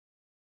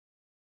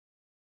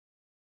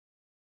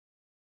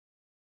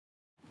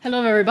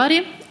Hello,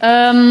 everybody.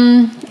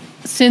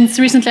 Since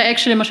recently,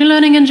 actually, a machine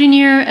learning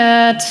engineer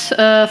at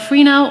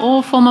Freenow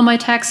or former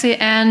MyTaxi,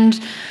 and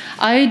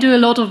I do a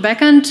lot of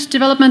backend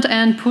development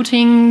and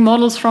putting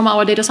models from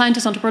our data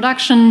scientists onto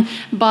production,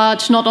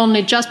 but not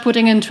only just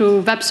putting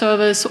into web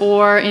service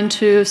or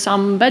into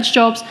some batch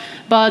jobs,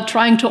 but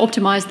trying to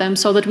optimize them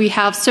so that we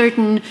have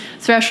certain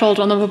threshold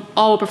on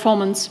our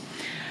performance.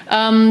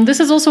 This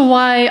is also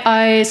why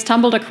I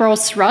stumbled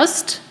across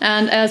Rust,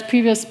 and as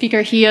previous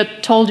speaker here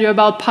told you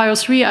about Pio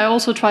 3, I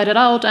also tried it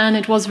out and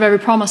it was very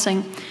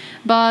promising.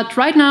 But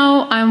right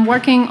now I'm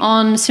working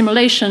on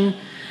simulation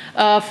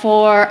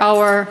for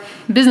our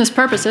business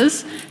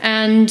purposes,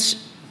 and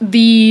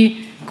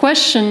the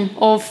question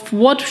of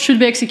what should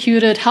be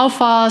executed, how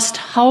fast,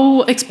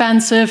 how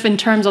expensive in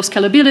terms of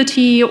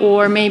scalability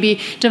or maybe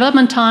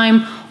development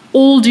time,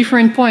 all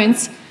different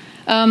points,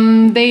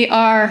 they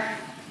are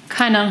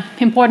kind of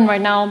important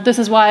right now. This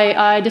is why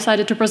I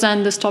decided to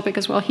present this topic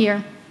as well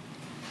here.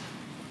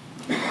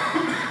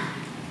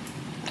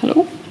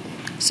 Hello.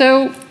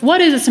 So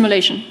what is a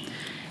simulation?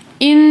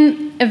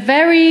 In a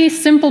very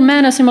simple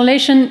manner,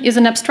 simulation is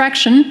an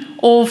abstraction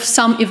of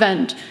some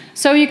event.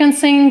 So you can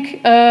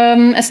think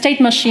a state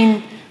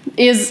machine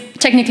is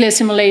technically a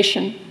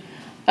simulation.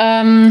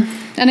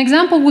 An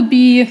example would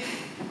be,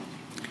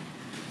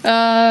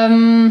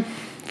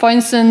 for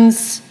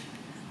instance,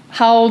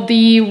 how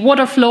the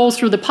water flows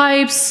through the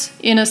pipes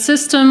in a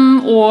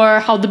system, or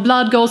how the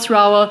blood goes through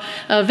our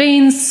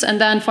veins, and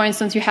then, for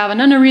instance, you have an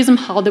aneurysm,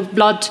 how the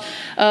blood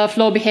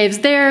flow behaves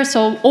there.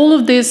 So all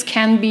of this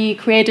can be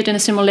created in a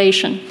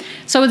simulation.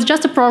 So it's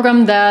just a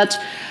program that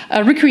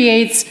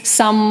recreates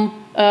some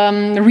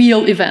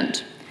real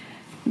event.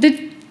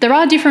 There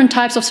are different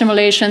types of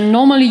simulation.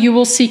 Normally you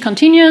will see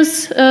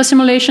continuous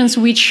simulations,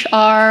 which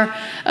are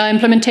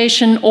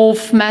implementation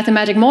of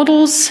mathematic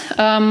models.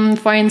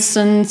 For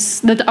instance,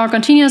 that are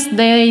continuous,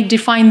 they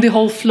define the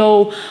whole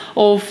flow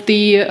of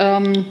the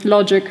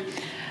logic.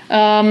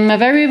 A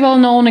very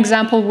well-known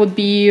example would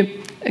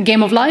be a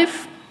game of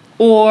life,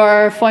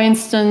 or for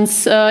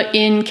instance,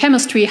 in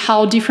chemistry,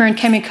 how different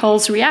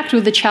chemicals react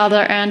with each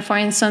other, and for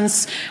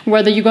instance,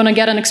 whether you're going to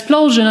get an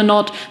explosion or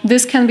not.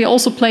 This can be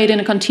also played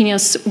in a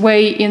continuous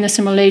way in a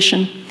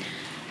simulation.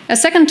 A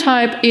second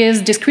type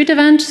is discrete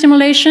event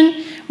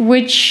simulation,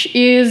 which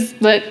is,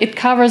 it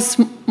covers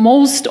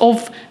most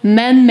of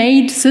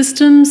man-made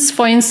systems.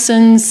 For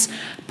instance,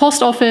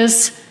 post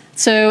office.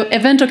 So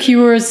event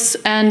occurs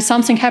and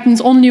something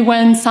happens only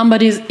when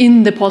somebody is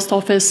in the post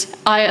office,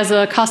 I as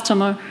a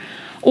customer.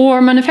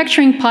 Or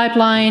manufacturing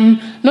pipeline,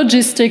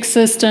 logistics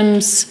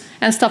systems,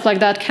 and stuff like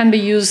that can be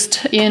used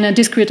in a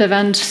discrete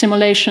event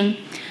simulation.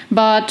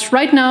 But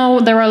right now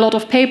there are a lot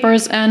of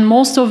papers, and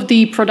most of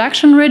the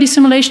production-ready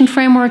simulation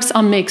frameworks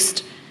are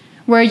mixed,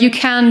 where you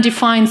can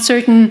define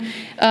certain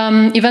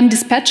event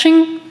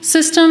dispatching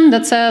system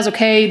that says,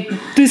 okay,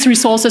 these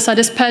resources are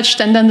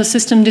dispatched, and then the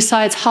system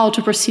decides how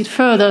to proceed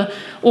further,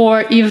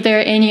 or if there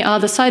are any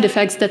other side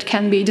effects that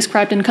can be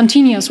described in a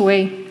continuous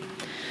way.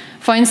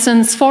 For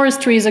instance,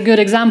 forestry is a good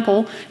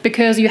example,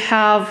 because you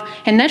have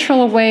a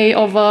natural way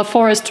of a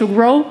forest to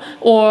grow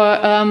or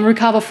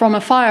recover from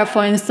a fire,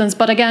 for instance.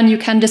 But again, you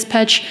can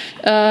dispatch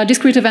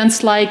discrete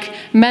events like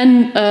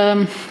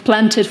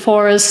man-planted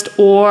forest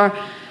or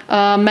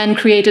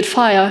man-created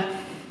fire.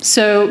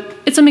 So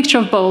it's a mixture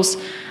of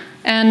both.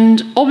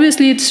 And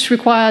obviously, it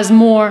requires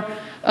more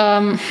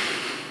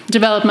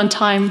development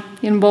time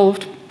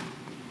involved.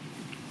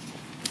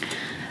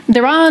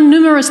 There are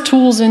numerous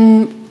tools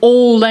in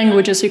all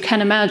languages you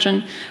can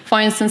imagine. For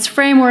instance,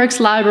 frameworks,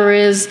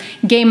 libraries,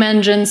 game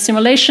engines.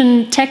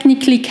 Simulation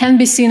technically can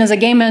be seen as a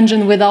game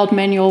engine without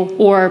manual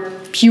or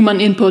human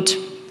input.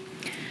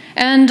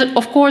 And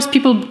of course,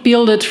 people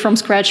build it from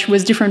scratch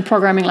with different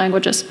programming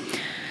languages.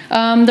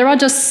 There are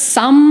just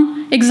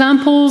some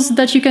examples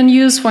that you can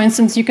use. For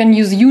instance, you can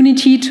use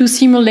Unity to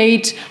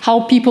simulate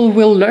how people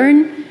will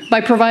learn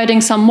by providing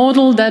some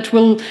model that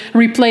will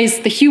replace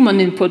the human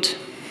input.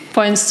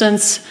 For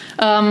instance,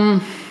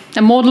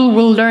 a model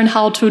will learn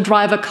how to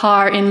drive a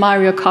car in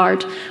Mario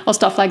Kart or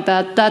stuff like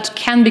that. That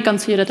can be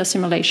considered a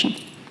simulation.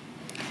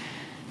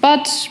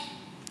 But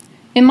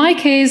in my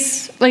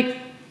case,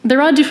 there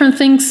are different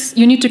things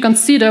you need to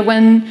consider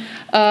when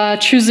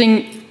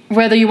choosing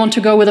whether you want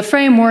to go with a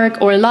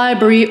framework or a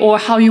library, or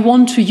how you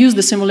want to use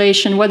the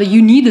simulation, whether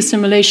you need the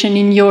simulation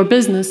in your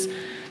business.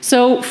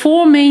 So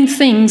 4 main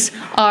things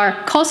are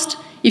cost.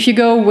 If you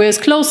go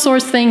with closed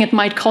source thing, it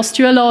might cost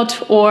you a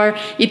lot, or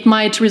it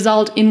might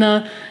result in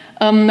a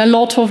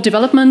lot of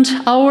development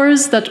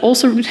hours that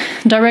also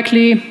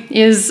directly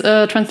is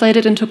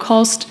translated into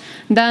cost.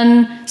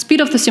 Then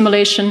speed of the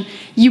simulation.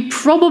 You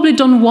probably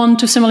don't want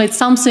to simulate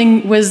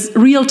something with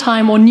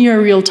real-time or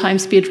near real-time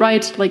speed,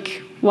 right?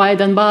 Like, why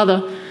then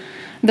bother?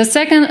 The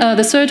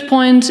third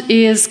point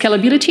is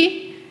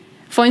scalability.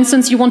 For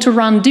instance, you want to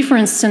run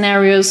different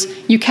scenarios.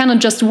 You cannot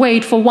just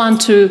wait for one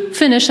to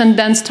finish and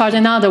then start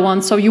another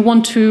one. So you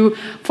want to,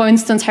 for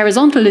instance,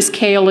 horizontally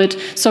scale it.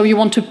 So you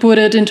want to put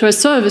it into a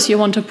service. You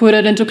want to put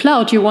it into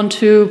cloud. You want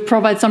to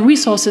provide some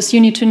resources.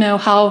 You need to know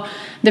how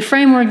the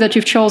framework that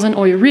you've chosen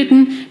or you've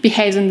written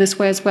behaves in this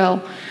way as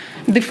well.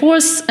 The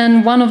fourth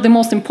and one of the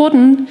most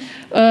important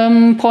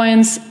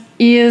points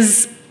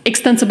is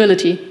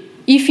extensibility.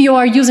 If you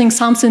are using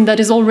something that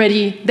is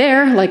already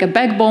there, like a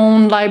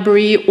backbone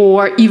library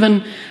or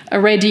even a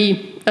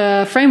ready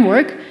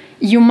framework,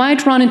 you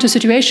might run into a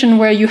situation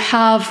where you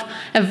have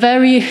a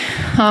very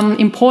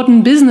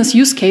important business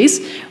use case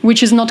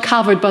which is not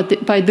covered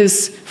by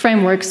this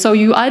framework. So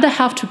you either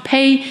have to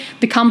pay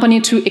the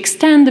company to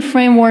extend the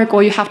framework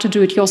or you have to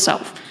do it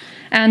yourself.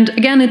 And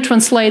again, it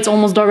translates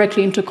almost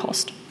directly into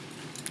cost.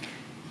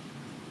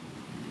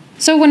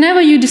 So whenever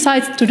you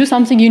decide to do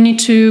something, you need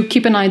to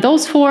keep an eye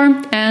those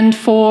for. And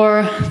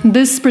for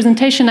this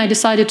presentation, I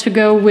decided to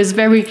go with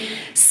very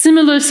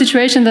similar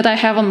situation that I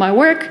have on my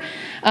work,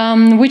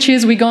 which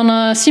is we're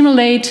gonna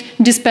simulate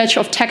dispatch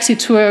of taxi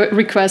to a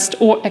request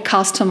or a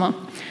customer.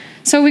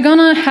 So we're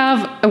gonna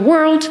have a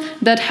world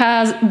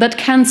that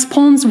can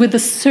spawns with a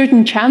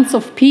certain chance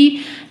of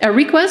P a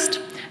request.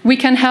 We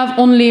can have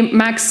only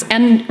max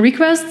n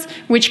requests,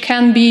 which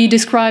can be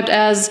described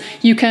as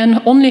you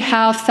can only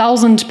have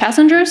 1,000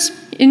 passengers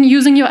in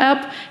using your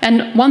app,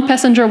 and one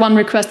passenger, one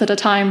request at a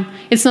time.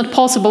 It's not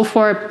possible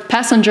for a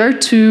passenger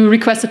to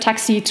request a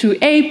taxi to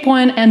A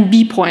point and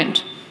B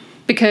point,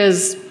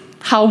 because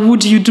how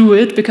would you do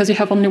it? Because you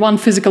have only one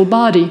physical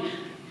body.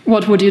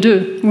 What would you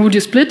do? Would you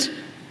split?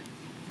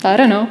 I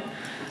don't know.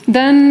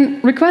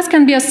 Then requests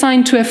can be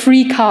assigned to a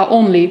free car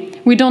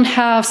only. We don't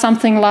have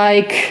something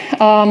like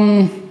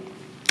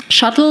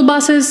shuttle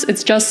buses.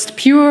 It's just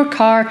pure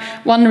car,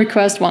 one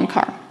request, one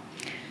car.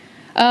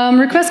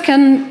 Requests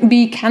can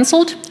be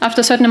cancelled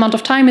after a certain amount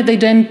of time if they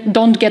then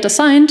don't get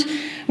assigned,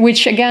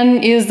 which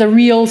again is the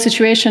real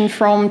situation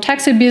from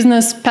taxi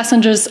business.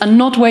 Passengers are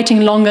not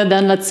waiting longer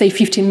than, let's say,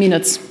 15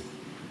 minutes.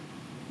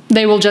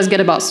 They will just get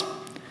a bus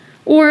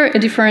or a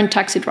different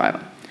taxi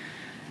driver.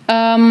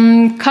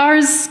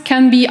 Cars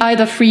can be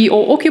either free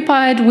or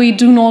occupied. We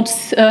do not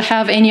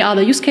have any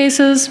other use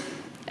cases.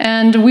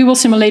 And we will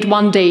simulate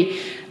 1 day,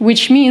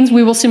 which means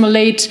we will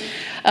simulate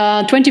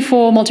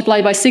 24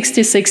 multiplied by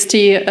 60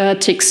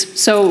 ticks.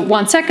 So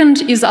 1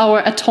 second is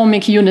our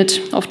atomic unit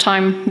of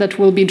time that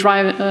will be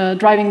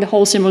driving the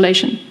whole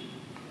simulation.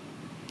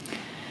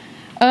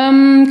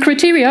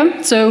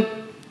 Criteria. So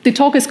the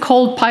talk is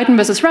called Python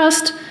versus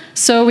Rust.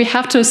 So we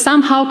have to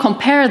somehow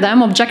compare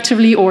them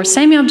objectively or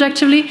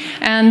semi-objectively,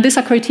 and these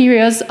are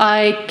criteria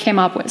I came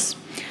up with.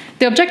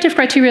 The objective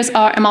criteria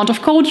are amount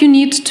of code you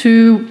need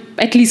to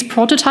at least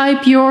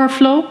prototype your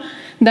flow,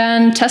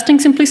 then testing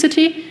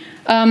simplicity,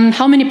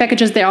 how many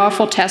packages there are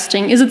for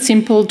testing, is it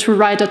simple to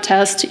write a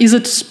test, is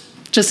it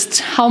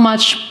just how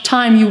much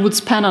time you would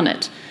spend on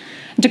it.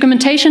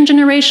 Documentation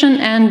generation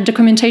and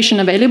documentation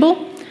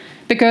available,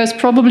 because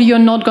probably you're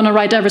not going to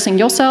write everything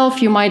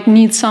yourself. You might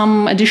need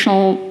some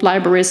additional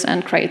libraries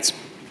and crates.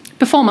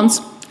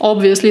 Performance,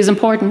 obviously, is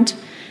important.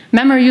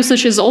 Memory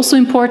usage is also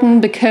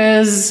important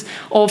because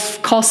of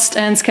cost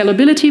and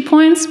scalability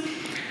points.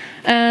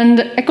 And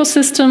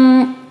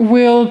ecosystem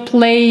will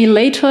play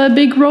later a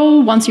big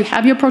role once you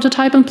have your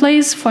prototype in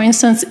place. For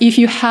instance, if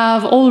you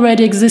have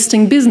already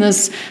existing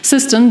business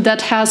system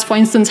that has, for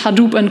instance,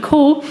 Hadoop and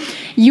Co.,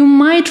 you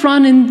might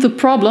run into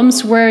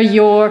problems where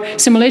your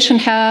simulation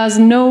has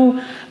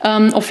no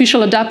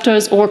official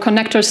adapters or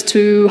connectors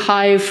to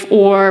Hive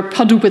or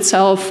Hadoop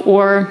itself,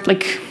 or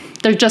like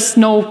there's just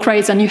no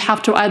crates, and you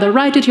have to either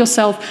write it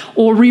yourself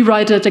or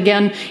rewrite it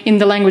again in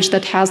the language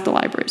that has the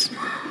libraries.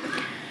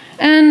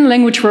 And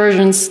language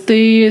versions.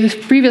 The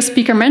previous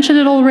speaker mentioned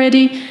it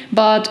already,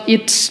 but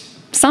it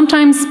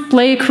sometimes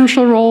plays a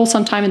crucial role,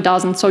 sometimes it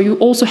doesn't. So you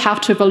also have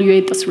to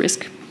evaluate this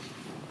risk.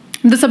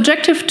 The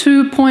subjective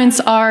 2 points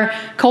are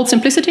code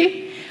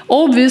simplicity.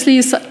 Obviously,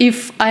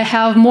 if I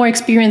have more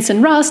experience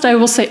in Rust, I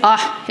will say,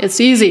 it's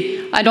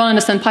easy. I don't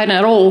understand Python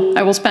at all.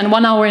 I will spend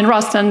 1 hour in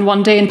Rust and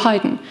 1 day in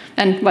Python,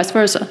 and vice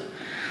versa.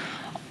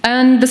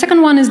 And the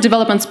second one is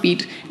development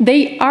speed.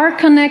 They are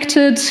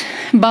connected,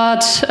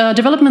 but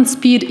development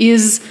speed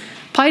is,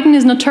 Python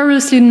is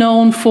notoriously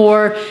known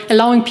for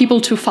allowing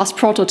people to fast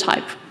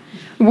prototype.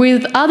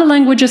 With other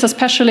languages,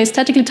 especially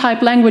statically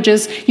typed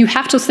languages, you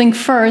have to think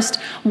first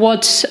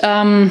what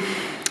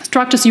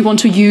structures you want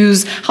to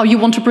use, how you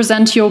want to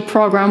present your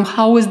program,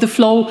 how is the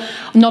flow,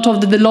 not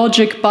of the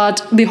logic,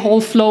 but the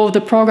whole flow of the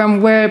program,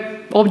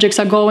 where objects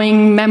are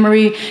going,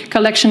 memory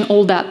collection,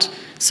 all that.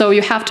 So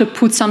you have to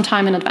put some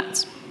time in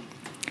advance.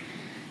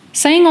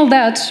 Saying all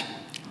that,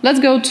 let's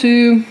go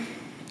to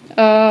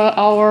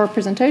our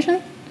presentation.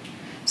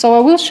 So I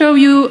will show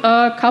you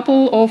a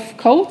couple of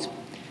codes.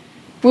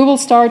 We will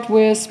start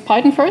with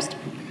Python first.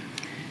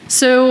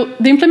 So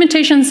the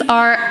implementations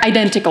are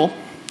identical,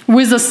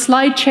 with a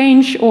slight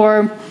change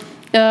or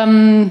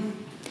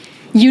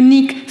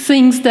unique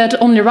things that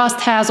only Rust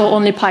has or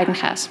only Python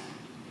has.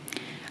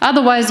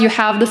 Otherwise, you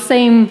have the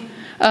same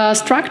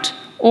struct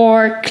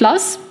or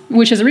class,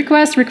 which is a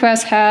request.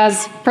 Request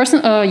has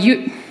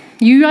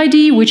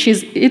UID, which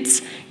is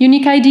its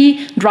unique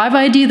ID, driver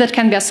ID that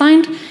can be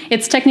assigned.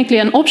 It's technically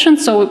an option,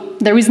 so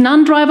there is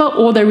none driver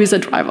or there is a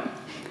driver.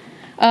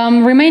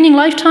 Remaining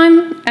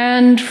lifetime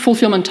and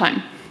fulfillment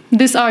time.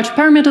 These are two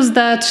parameters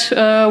that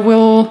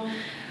will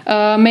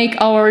make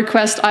our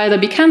request either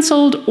be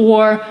cancelled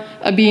or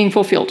being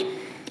fulfilled.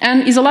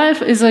 And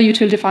isAlive is a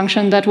utility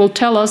function that will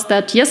tell us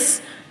that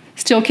yes,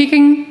 still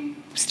kicking,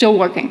 still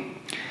working.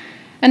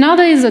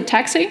 Another is a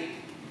taxi,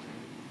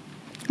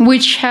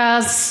 which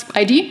has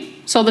ID,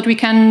 so that we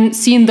can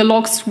see in the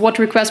logs what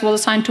request was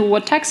assigned to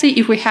what taxi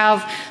if we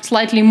have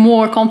slightly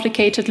more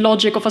complicated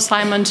logic of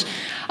assignment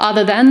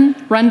other than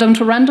random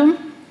to random.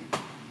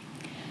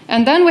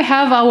 And then we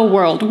have our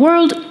world.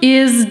 World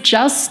is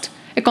just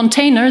a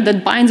container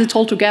that binds it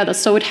all together.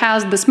 So it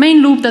has this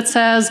main loop that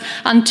says,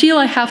 until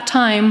I have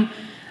time,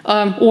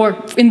 or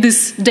in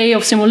this day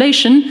of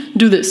simulation,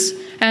 do this.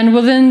 And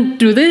within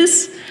do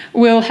this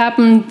will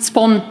happen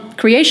spawn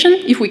creation,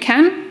 if we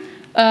can,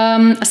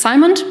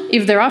 assignment,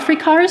 if there are free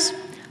cars,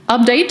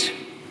 update.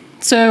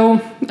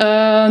 So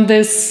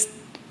this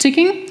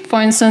ticking,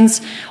 for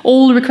instance,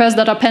 all requests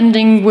that are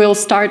pending will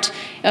start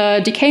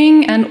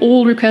decaying, and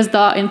all requests that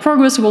are in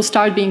progress will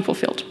start being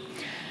fulfilled.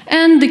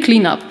 And the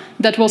cleanup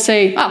that will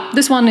say,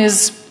 this one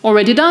is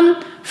already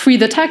done, free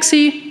the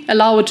taxi,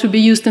 allow it to be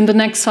used in the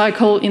next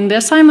cycle in the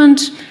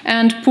assignment,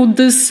 and put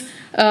this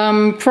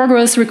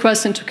progress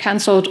request into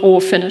cancelled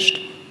or finished.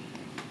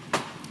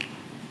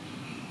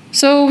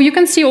 So you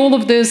can see all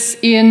of this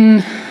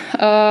in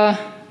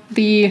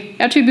the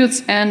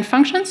attributes and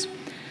functions.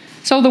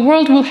 So the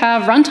world will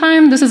have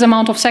runtime. This is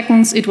amount of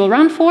seconds it will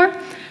run for.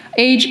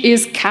 Age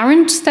is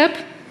current step.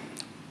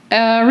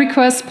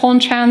 Request spawn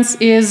chance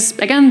is,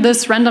 again,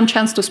 this random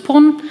chance to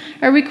spawn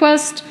a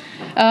request.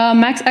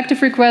 Max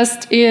active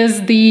request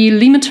is the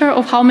limiter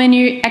of how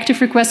many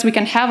active requests we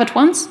can have at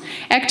once.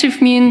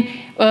 Active mean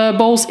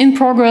both in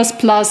progress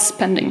plus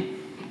pending.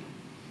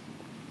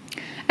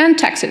 And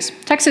taxes.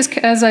 Taxes,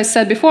 as I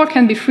said before,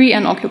 can be free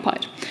and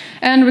occupied.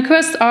 And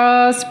requests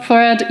are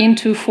spread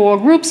into 4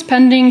 groups: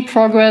 pending,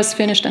 progress,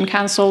 finished, and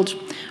cancelled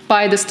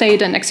by the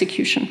state and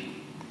execution.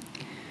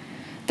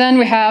 Then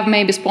we have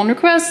maybe spawn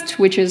request,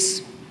 which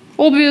is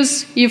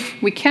obvious.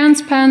 If we can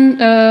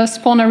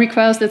spawn a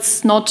request,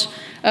 it's not,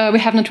 we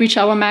have not reached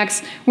our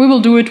max, we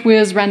will do it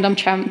with random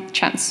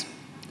chance.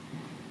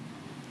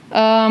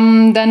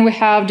 Then we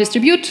have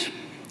distribute.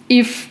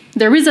 If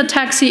there is a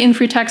taxi in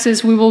free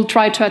taxis, we will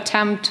try to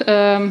attempt,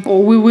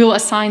 or we will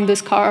assign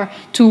this car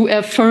to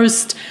a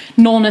first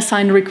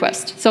non-assigned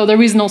request. So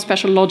there is no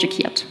special logic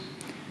yet.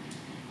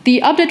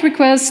 The update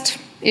request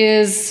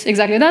is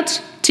exactly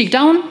that, tick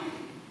down,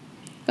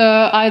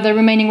 either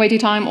remaining waiting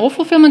time or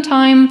fulfillment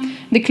time.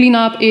 The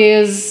cleanup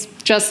is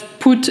just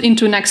put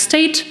into next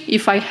state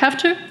if I have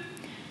to.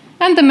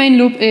 And the main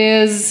loop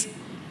is,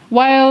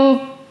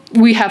 while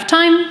we have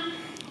time,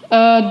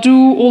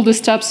 do all the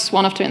steps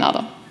one after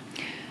another.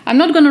 I'm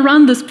not going to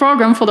run this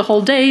program for the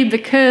whole day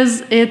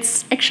because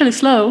it's actually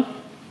slow.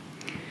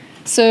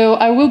 So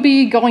I will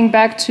be going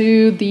back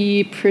to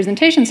the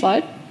presentation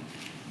slide.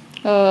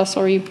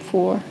 Sorry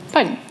for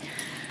Python.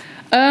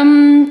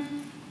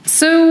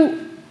 So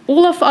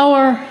all of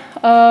our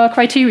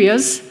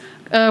criterias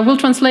will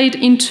translate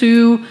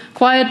into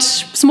quite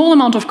small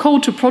amount of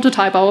code to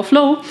prototype our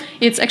flow.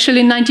 It's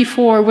actually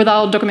 94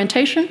 without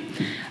documentation.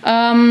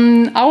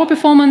 Our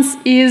performance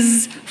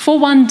is, for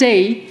one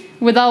day,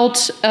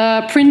 without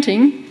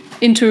printing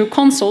into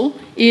console,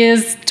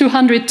 is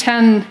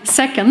 210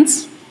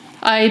 seconds.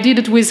 I did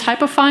it with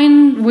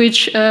Hyperfine,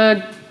 which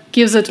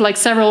gives it like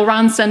several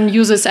runs and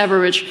uses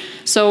average.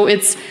 So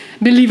it's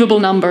believable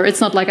number.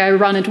 It's not like I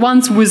run it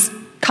once with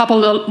a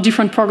couple of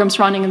different programs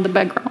running in the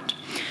background.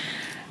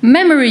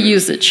 Memory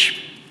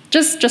usage.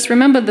 Just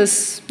remember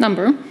this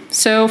number.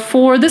 So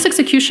for this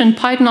execution,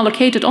 Python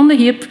allocated on the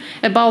heap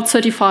about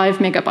 35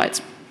 megabytes.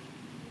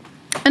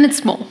 And it's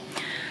small.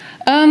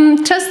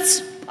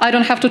 Tests, I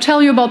don't have to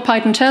tell you about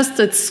Python tests.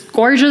 It's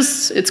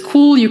gorgeous, it's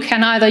cool. You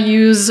can either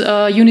use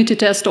unity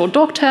test or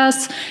doc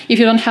tests if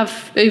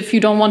you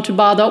don't want to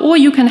bother, or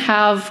you can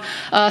have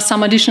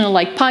some additional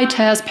like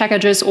PyTest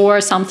packages or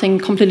something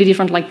completely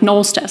different like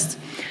nose tests.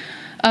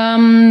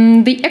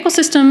 The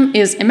ecosystem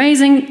is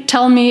amazing.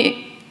 Tell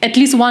me at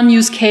least one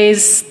use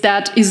case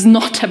that is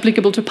not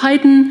applicable to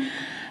Python.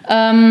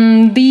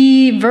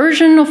 The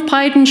version of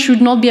Python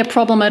should not be a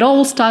problem at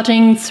all,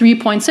 starting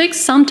 3.6.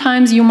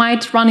 Sometimes you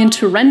might run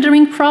into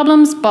rendering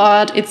problems,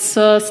 but it's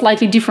a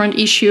slightly different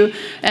issue,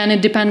 and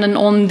it depends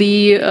on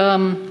the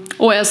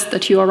OS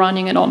that you are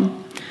running it on.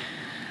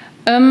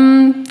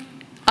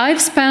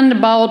 I've spent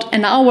about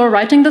an hour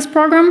writing this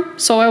program,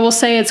 so I will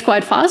say it's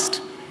quite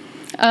fast.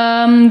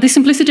 The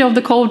simplicity of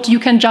the code you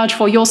can judge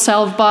for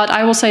yourself, but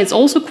I will say it's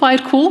also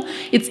quite cool.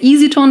 It's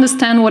easy to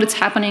understand what is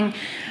happening,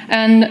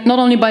 and not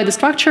only by the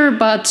structure,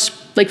 but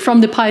like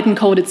from the Python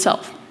code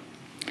itself.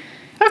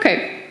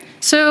 Okay,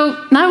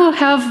 so now we'll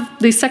have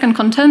the second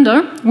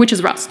contender, which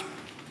is Rust.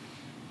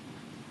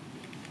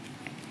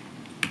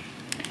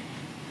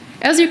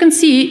 As you can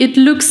see, it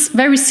looks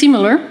very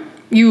similar.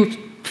 You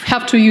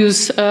have to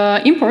use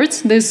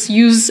imports. This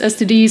use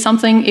std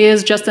something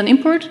is just an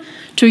import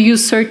to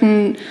use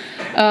certain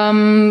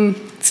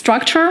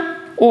structure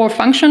or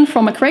function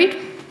from a crate.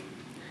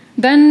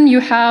 Then you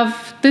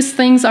have, these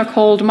things are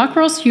called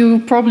macros. You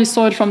probably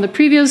saw it from the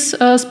previous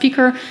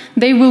speaker.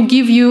 They will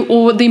give you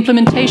the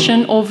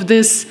implementation of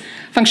this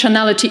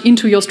functionality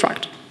into your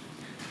struct.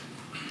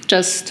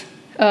 Just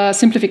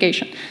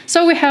simplification.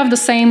 So we have the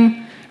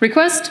same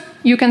request.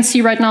 You can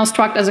see right now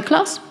struct as a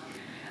class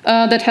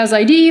that has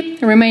ID,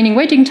 remaining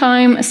waiting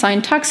time,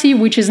 assigned taxi,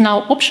 which is now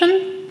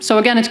option. So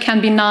again, it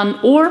can be none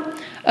or,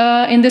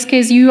 in this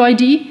case,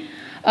 UID,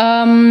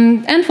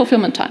 and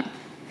fulfillment time.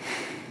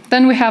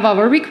 Then we have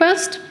our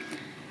request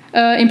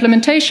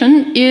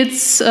implementation.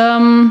 It's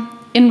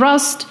in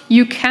Rust,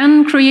 you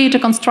can create a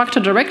constructor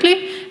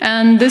directly,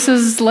 and this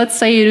is, let's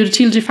say, a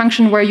utility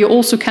function where you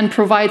also can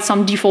provide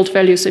some default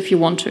values if you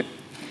want to.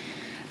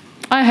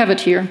 I have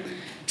it here.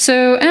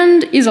 So,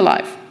 and is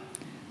alive.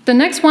 The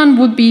next one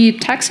would be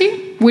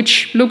taxi,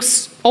 which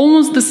looks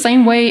almost the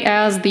same way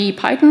as the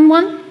Python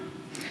one,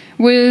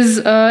 with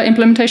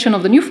implementation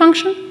of the new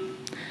function.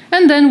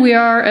 And then we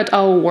are at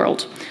our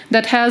world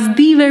that has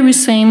the very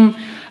same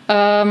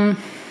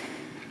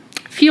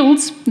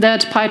fields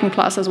that Python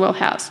class as well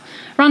has.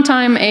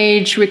 Runtime,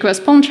 age,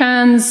 request pawn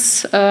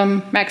chance,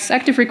 max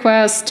active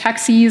request,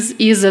 taxis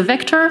is a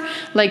vector,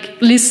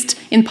 like list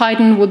in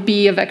Python would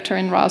be a vector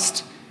in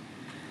Rust.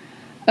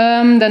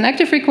 Then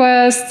active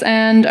requests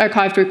and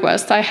archived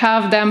requests. I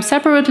have them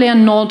separately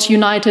and not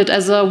united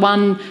as a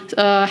one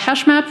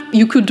hash map.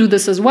 You could do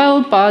this as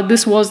well, but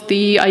this was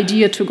the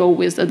idea to go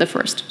with the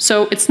first.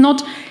 So it's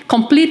not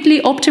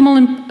completely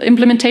optimal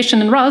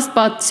implementation in Rust,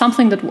 but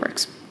something that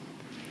works.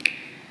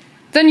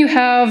 Then you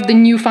have the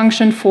new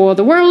function for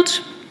the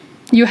world.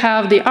 You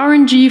have the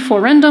RNG for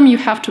random. You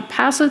have to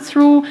pass it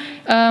through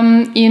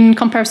in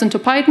comparison to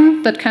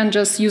Python that can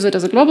just use it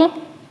as a global.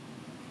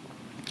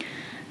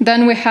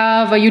 Then we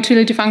have a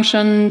utility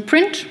function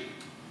print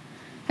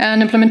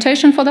and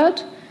implementation for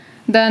that.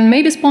 Then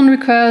maybe spawn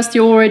request,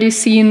 you already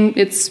seen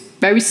it's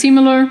very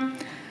similar.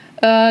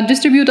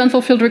 Distribute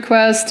unfulfilled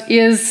request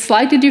is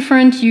slightly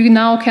different. You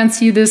now can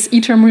see this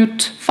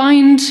itermute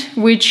find,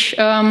 which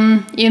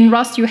in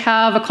Rust you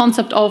have a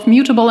concept of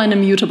mutable and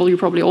immutable. You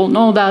probably all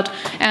know that.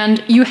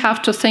 And you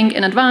have to think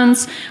in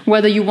advance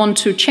whether you want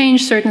to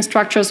change certain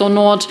structures or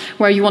not,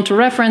 where you want to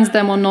reference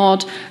them or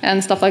not,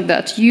 and stuff like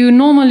that. You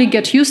normally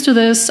get used to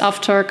this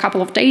after a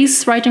couple of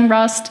days writing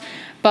Rust,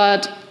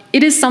 but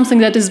it is something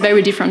that is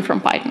very different from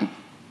Python,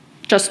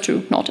 just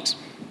to notice.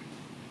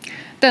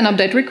 Then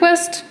update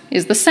request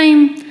is the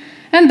same.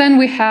 And then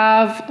we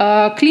have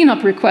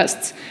cleanup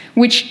requests,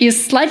 which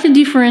is slightly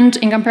different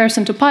in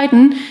comparison to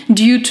Python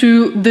due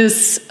to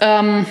this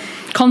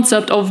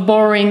concept of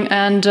borrowing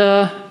and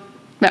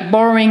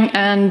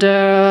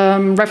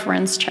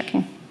reference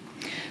checking.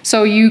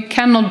 So you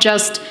cannot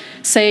just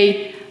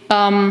say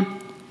an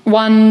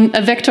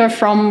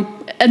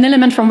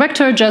element from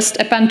vector just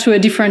append to a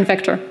different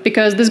vector,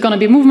 because there's going to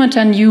be movement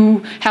and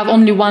you have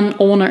only one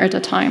owner at a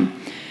time.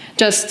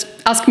 Just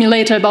ask me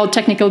later about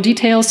technical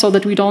details so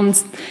that we don't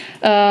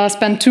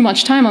spend too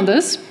much time on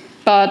this,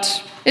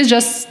 but it's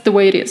just the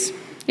way it is.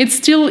 It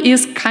still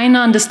is kind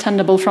of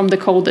understandable from the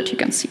code that you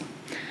can see.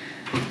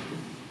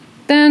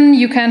 Then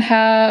you can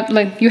have,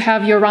 you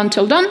have your run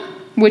till done,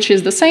 which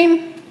is the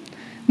same.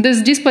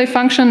 This display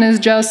function is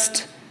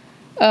just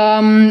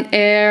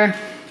a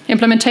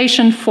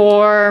implementation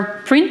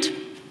for print.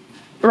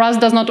 Rust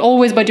does not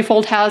always by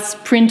default has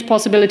print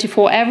possibility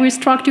for every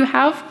struct you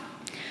have.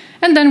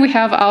 And then we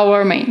have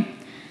our main.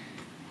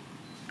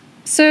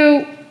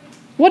 So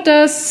what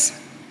does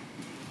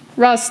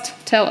Rust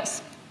tell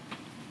us?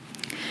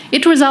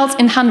 It results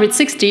in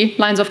 160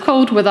 lines of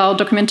code without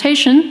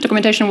documentation.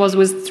 Documentation was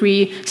with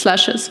 3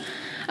 slashes.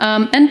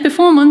 And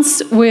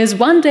performance with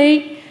 1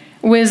 day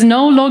with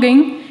no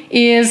logging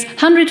is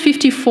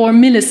 154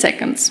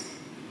 milliseconds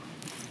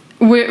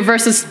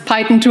versus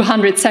Python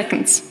 200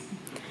 seconds.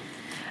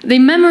 The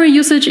memory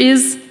usage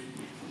is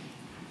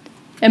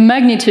a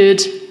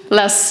magnitude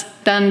less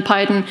than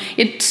Python.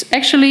 It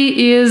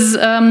actually is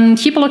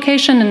heap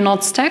allocation and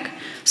not stack.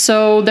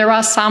 So there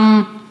are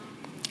some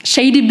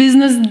shady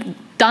business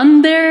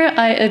done there,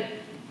 I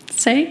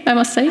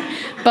must say.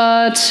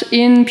 But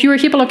in pure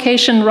heap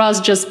allocation,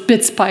 Rust just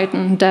beats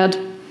Python dead.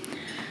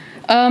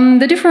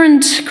 The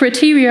different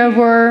criteria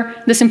were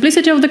the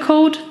simplicity of the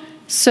code.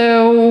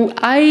 So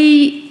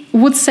I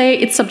would say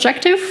it's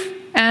subjective,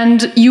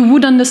 and you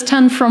would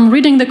understand from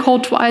reading the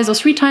code twice or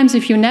 3 times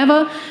if you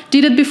never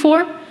did it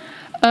before.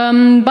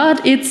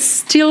 But it's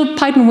still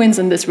Python wins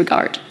in this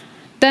regard.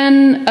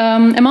 Then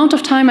amount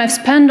of time I've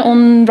spent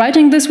on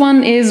writing this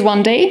one is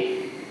 1 day,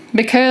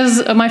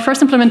 because my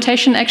first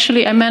implementation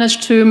actually I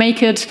managed to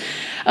make it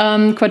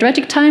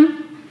quadratic time,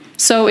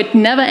 so it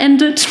never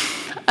ended.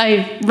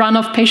 I ran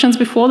off patience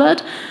before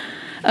that.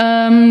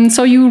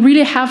 So you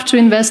really have to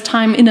invest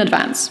time in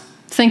advance,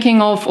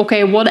 thinking of,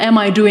 okay, what am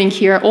I doing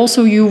here?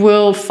 Also, you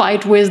will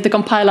fight with the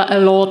compiler a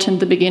lot in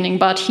the beginning,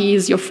 but he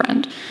is your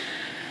friend.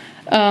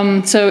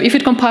 So if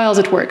it compiles,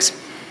 it works.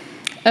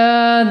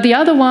 The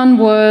other one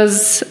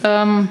was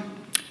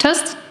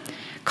test.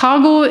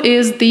 Cargo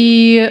is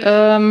the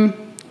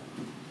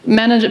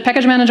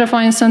package manager,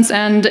 for instance,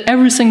 and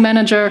everything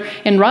manager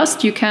in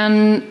Rust. You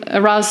can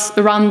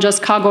run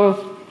just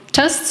cargo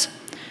tests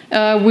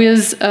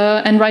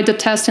and write the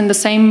test in the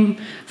same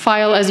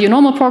file as your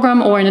normal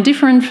program or in a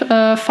different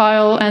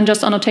file, and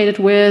just annotate it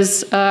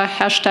with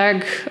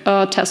hashtag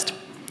test,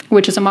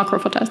 which is a macro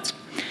for tests.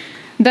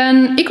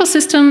 Then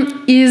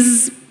ecosystem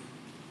is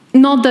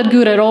not that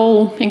good at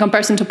all in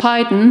comparison to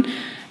Python.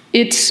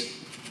 It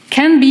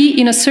can be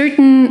in a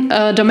certain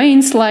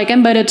domains like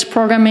embedded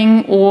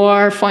programming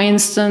or, for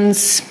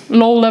instance,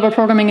 low-level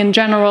programming in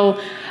general.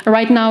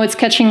 Right now it's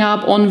catching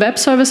up on web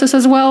services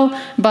as well,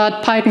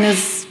 but Python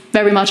is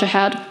very much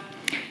ahead.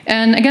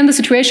 And again, the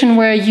situation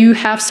where you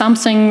have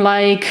something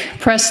like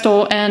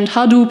Presto and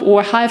Hadoop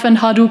or Hive and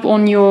Hadoop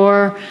on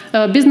your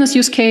business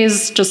use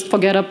case, just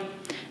forget it.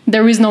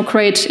 There is no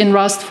crate in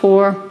Rust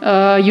for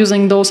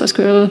using those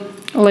SQL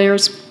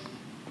layers.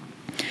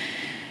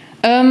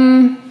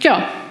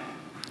 Yeah.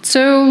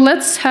 So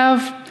let's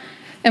have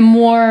a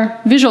more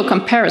visual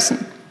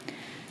comparison.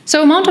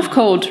 So amount of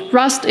code.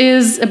 Rust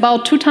is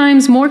about 2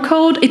 times more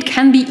code. It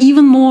can be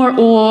even more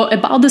or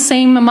about the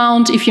same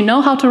amount if you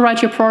know how to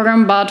write your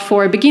program, but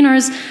for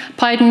beginners,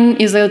 Python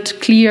is a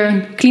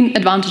clean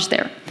advantage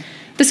there.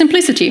 The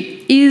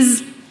simplicity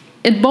is,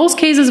 in both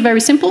cases,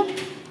 very simple.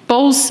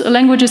 Both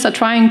languages are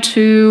trying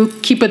to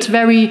keep it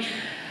very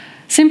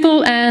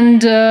simple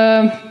and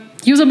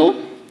usable.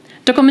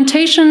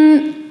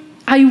 Documentation,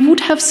 I would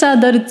have said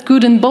that it's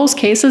good in both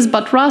cases,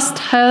 but Rust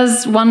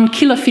has one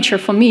killer feature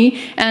for me,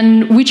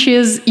 and which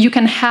is you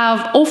can have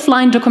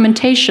offline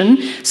documentation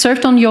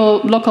served on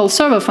your local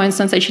server, for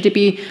instance,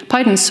 HTTP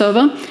Python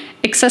server,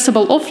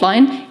 accessible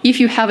offline if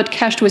you have it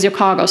cached with your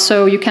cargo.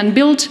 So you can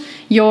build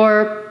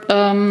your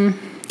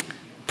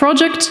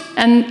project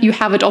and you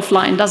have it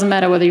offline. Doesn't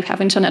matter whether you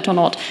have internet or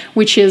not,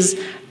 which is,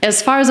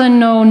 as far as I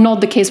know, not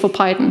the case for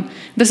Python.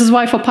 This is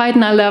why for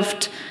Python I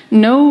left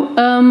no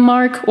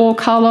mark or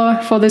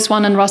color for this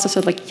one, and Rust I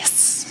said like,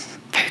 yes,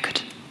 very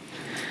good.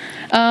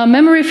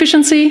 Memory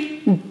efficiency,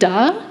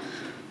 duh.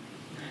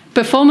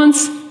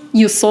 Performance,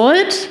 you saw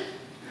it.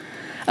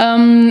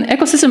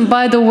 Ecosystem,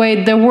 by the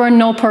way, there were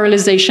no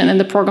parallelization in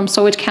the program,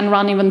 so it can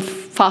run even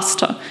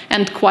faster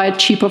and quite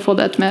cheaper for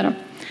that matter.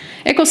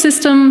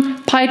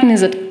 Ecosystem, Python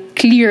is a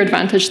clear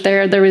advantage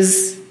there. There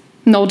is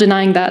no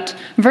denying that.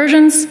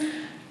 Versions,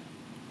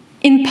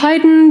 in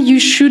Python, you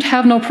should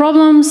have no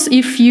problems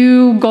if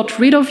you got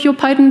rid of your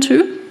Python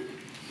 2,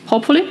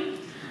 hopefully.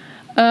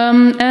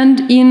 And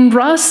in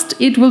Rust,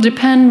 it will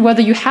depend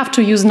whether you have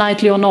to use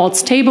nightly or not.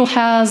 Stable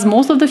has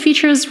most of the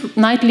features.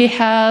 Nightly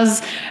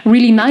has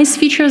really nice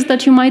features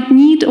that you might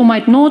need or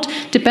might not,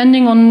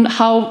 depending on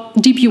how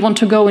deep you want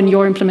to go in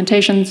your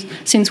implementations,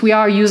 since we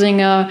are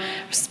using a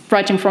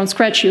writing from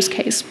scratch use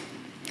case.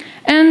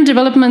 And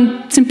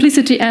development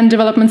simplicity and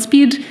development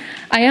speed.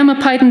 I am a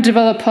Python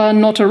developer,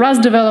 not a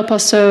Rust developer,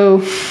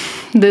 so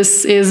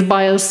this is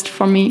biased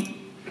for me.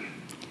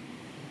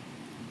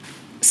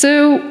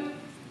 So,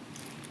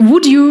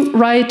 would you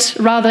write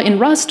rather in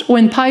Rust or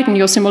in Python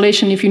your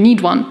simulation if you need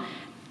one?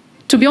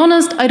 To be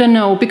honest, I don't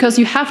know, because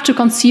you have to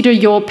consider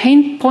your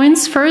pain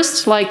points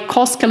first, like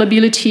cost,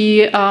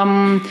 scalability,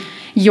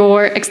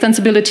 your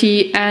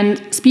extensibility,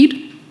 and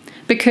speed.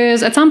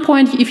 Because at some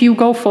point, if you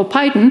go for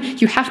Python,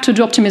 you have to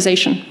do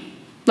optimization.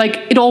 Like,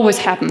 it always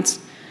happens.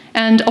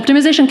 And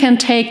optimization can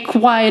take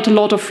quite a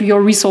lot of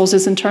your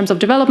resources in terms of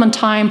development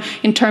time,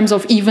 in terms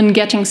of even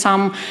getting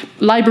some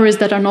libraries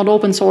that are not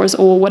open source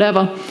or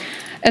whatever.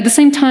 At the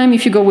same time,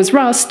 if you go with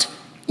Rust,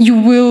 you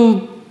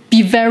will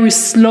be very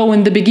slow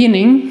in the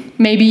beginning,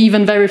 maybe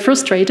even very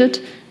frustrated,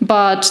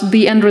 but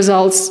the end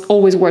result's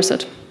always worth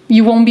it.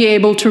 You won't be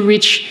able to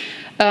reach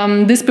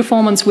this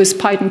performance with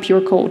Python pure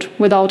code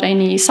without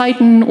any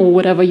Cython or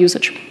whatever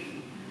usage.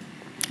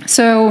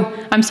 So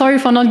I'm sorry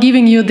for not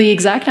giving you the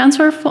exact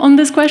answer on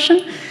this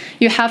question.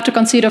 You have to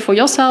consider for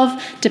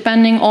yourself,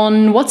 depending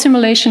on what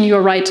simulation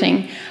you're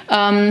writing,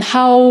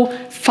 how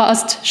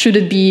fast should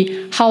it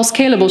be, how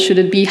scalable should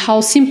it be,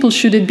 how simple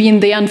should it be in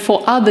the end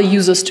for other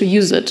users to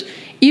use it.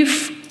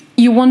 If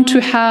you want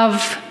to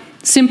have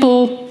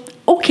simple,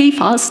 okay,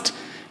 fast,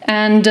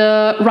 and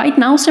right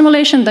now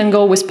simulation, then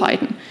go with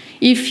Python.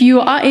 If you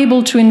are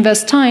able to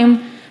invest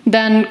time,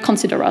 then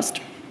consider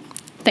Rust.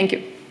 Thank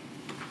you.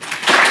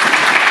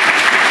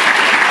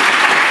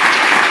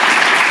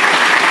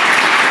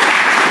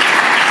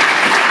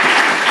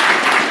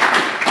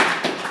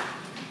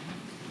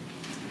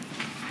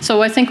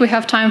 So I think we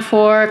have time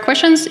for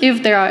questions,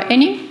 if there are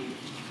any.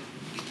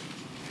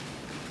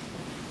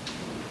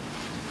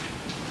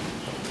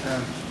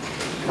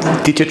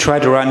 Did you try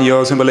to run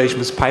your simulation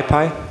with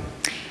PyPy?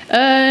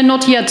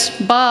 Not yet,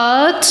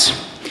 but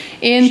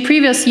in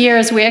previous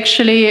years we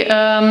actually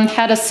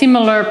had a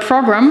similar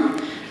program,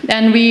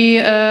 and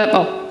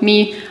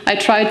I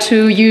tried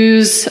to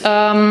use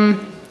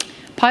Pyo3,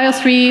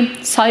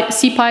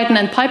 CPython,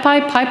 and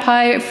PyPy.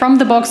 PyPy from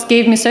the box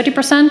gave me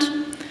 30%.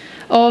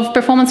 of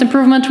performance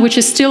improvement, which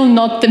is still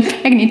not the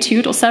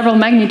magnitude or several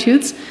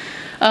magnitudes.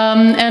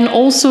 And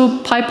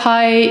also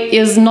PyPy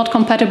is not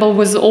compatible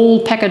with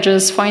all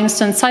packages. For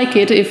instance,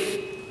 scikit,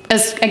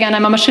 again,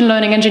 I'm a machine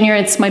learning engineer,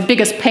 it's my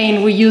biggest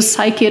pain. We use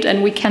scikit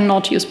and we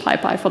cannot use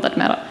PyPy for that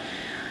matter.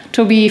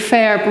 To be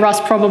fair,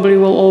 Rust probably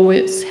will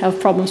always have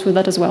problems with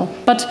that as well.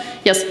 But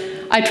yes,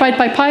 I tried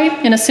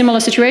PyPy in a similar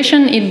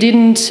situation. It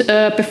didn't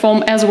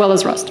perform as well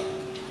as Rust.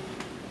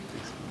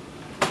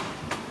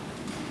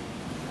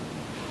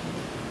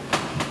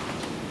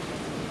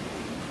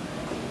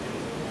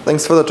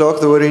 Thanks for the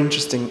talk, they were very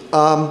interesting.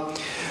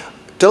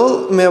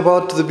 Tell me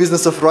about the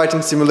business of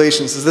writing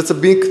simulations. Is that a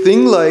big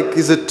thing? Like,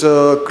 is it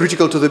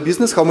critical to the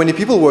business? How many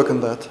people work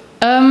on that?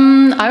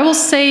 I will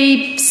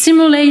say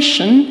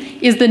simulation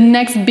is the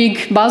next big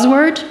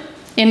buzzword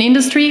in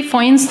industry.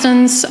 For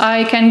instance,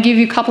 I can give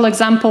you a couple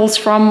examples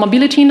from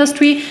mobility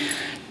industry.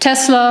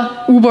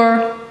 Tesla,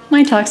 Uber,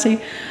 my taxi.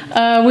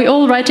 We're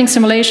all writing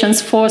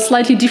simulations for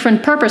slightly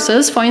different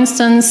purposes. For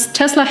instance,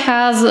 Tesla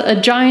has a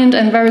giant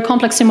and very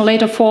complex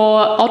simulator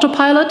for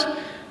autopilot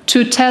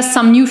to test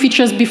some new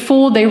features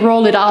before they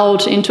roll it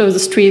out into the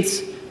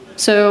streets.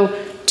 So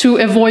to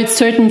avoid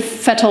certain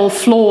fatal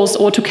flaws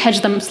or to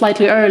catch them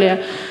slightly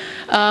earlier.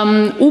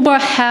 Uber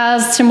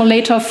has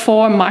simulator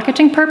for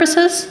marketing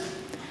purposes.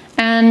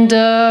 And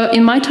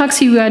in my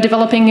taxi, we are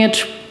developing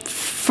it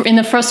in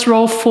the first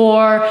row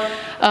for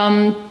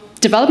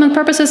development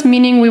purposes,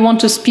 meaning we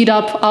want to speed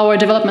up our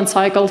development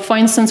cycle. For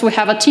instance, we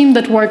have a team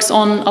that works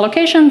on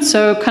allocation,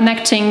 so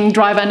connecting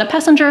driver and a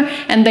passenger,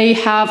 and they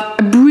have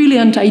a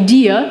brilliant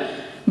idea,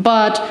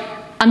 but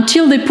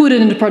until they put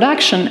it into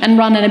production and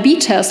run an A/B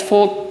test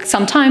for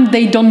some time,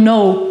 they don't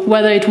know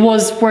whether it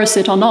was worth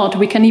it or not.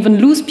 We can even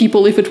lose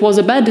people if it was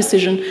a bad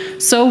decision.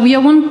 So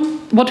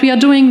what we are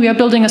doing, we are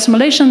building a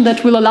simulation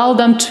that will allow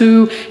them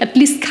to at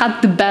least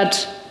cut the bad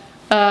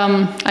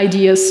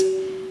ideas.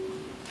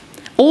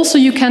 Also,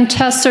 you can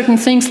test certain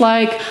things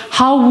like,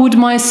 how would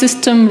my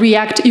system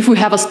react if we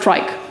have a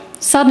strike?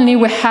 Suddenly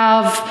we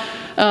have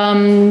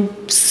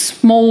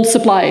small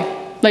supply.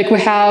 Like we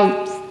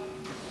have,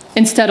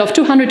 instead of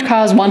 200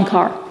 cars, 1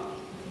 car.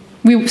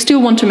 We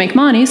still want to make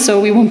money, so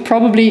we will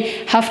probably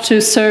have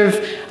to serve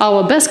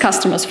our best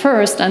customers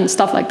first and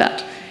stuff like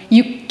that.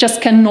 You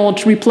just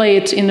cannot replay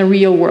it in the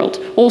real world.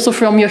 Also,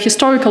 from your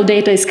historical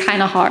data, it's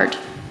kind of hard,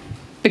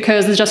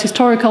 because it's just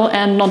historical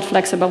and not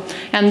flexible.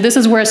 And this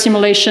is where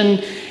simulation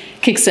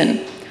kicks in.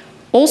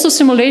 Also,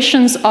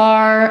 simulations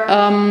are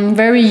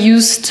very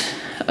used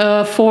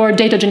for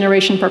data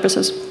generation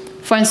purposes.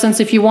 For instance,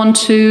 if you want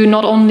to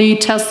not only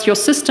test your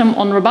system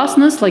on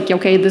robustness, like,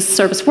 okay, this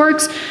service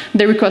works,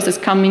 the request is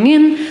coming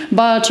in,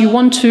 but you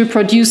want to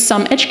produce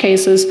some edge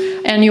cases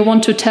and you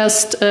want to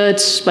test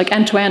it like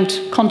end-to-end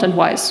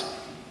content-wise,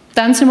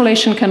 then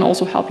simulation can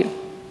also help you.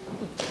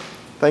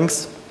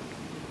 Thanks.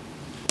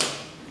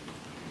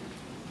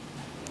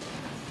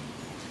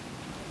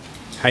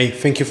 Hi,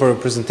 thank you for your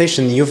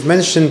presentation. You've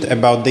mentioned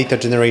about data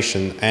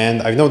generation,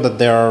 and I know that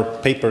there are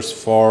papers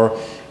for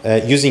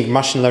using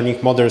machine learning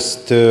models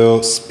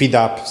to speed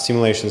up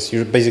simulations.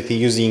 You're basically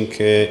using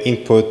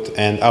input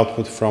and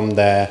output from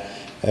the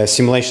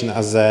simulation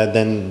as a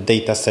then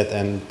data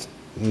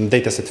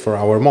set for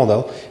our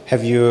model.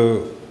 Have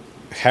you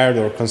heard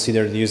or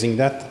considered using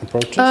that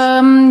approach?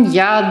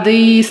 Yeah,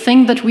 the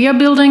thing that we are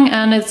building,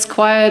 and it's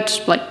quite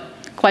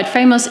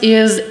famous,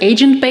 is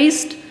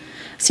agent-based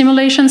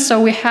simulations.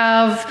 So we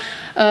have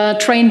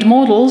trained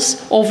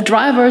models of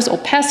drivers or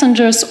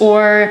passengers,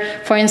 or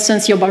for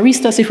instance your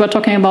baristas, if we're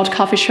talking about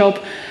coffee shop,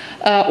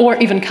 or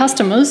even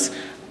customers,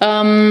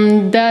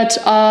 that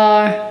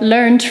are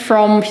learned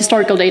from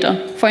historical data.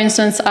 For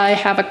instance, I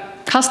have a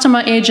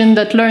customer agent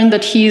that learned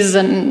that he's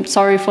an,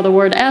 sorry for the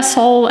word,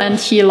 asshole, and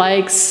he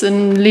likes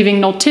leaving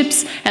no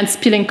tips and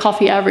spilling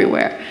coffee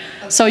everywhere.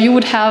 So you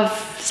would have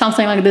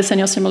something like this in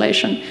your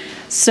simulation.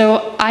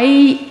 So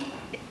I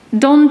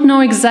don't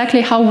know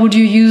exactly how would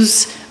you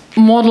use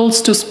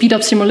models to speed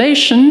up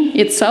simulation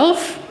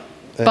itself,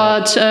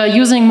 but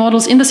using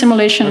models in the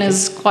simulation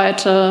is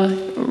quite a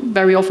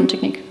very often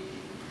technique.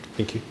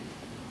 Thank you.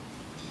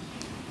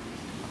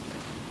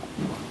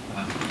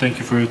 Thank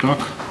you for your talk.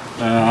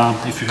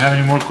 If you have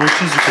any more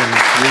questions, you can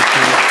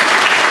wait.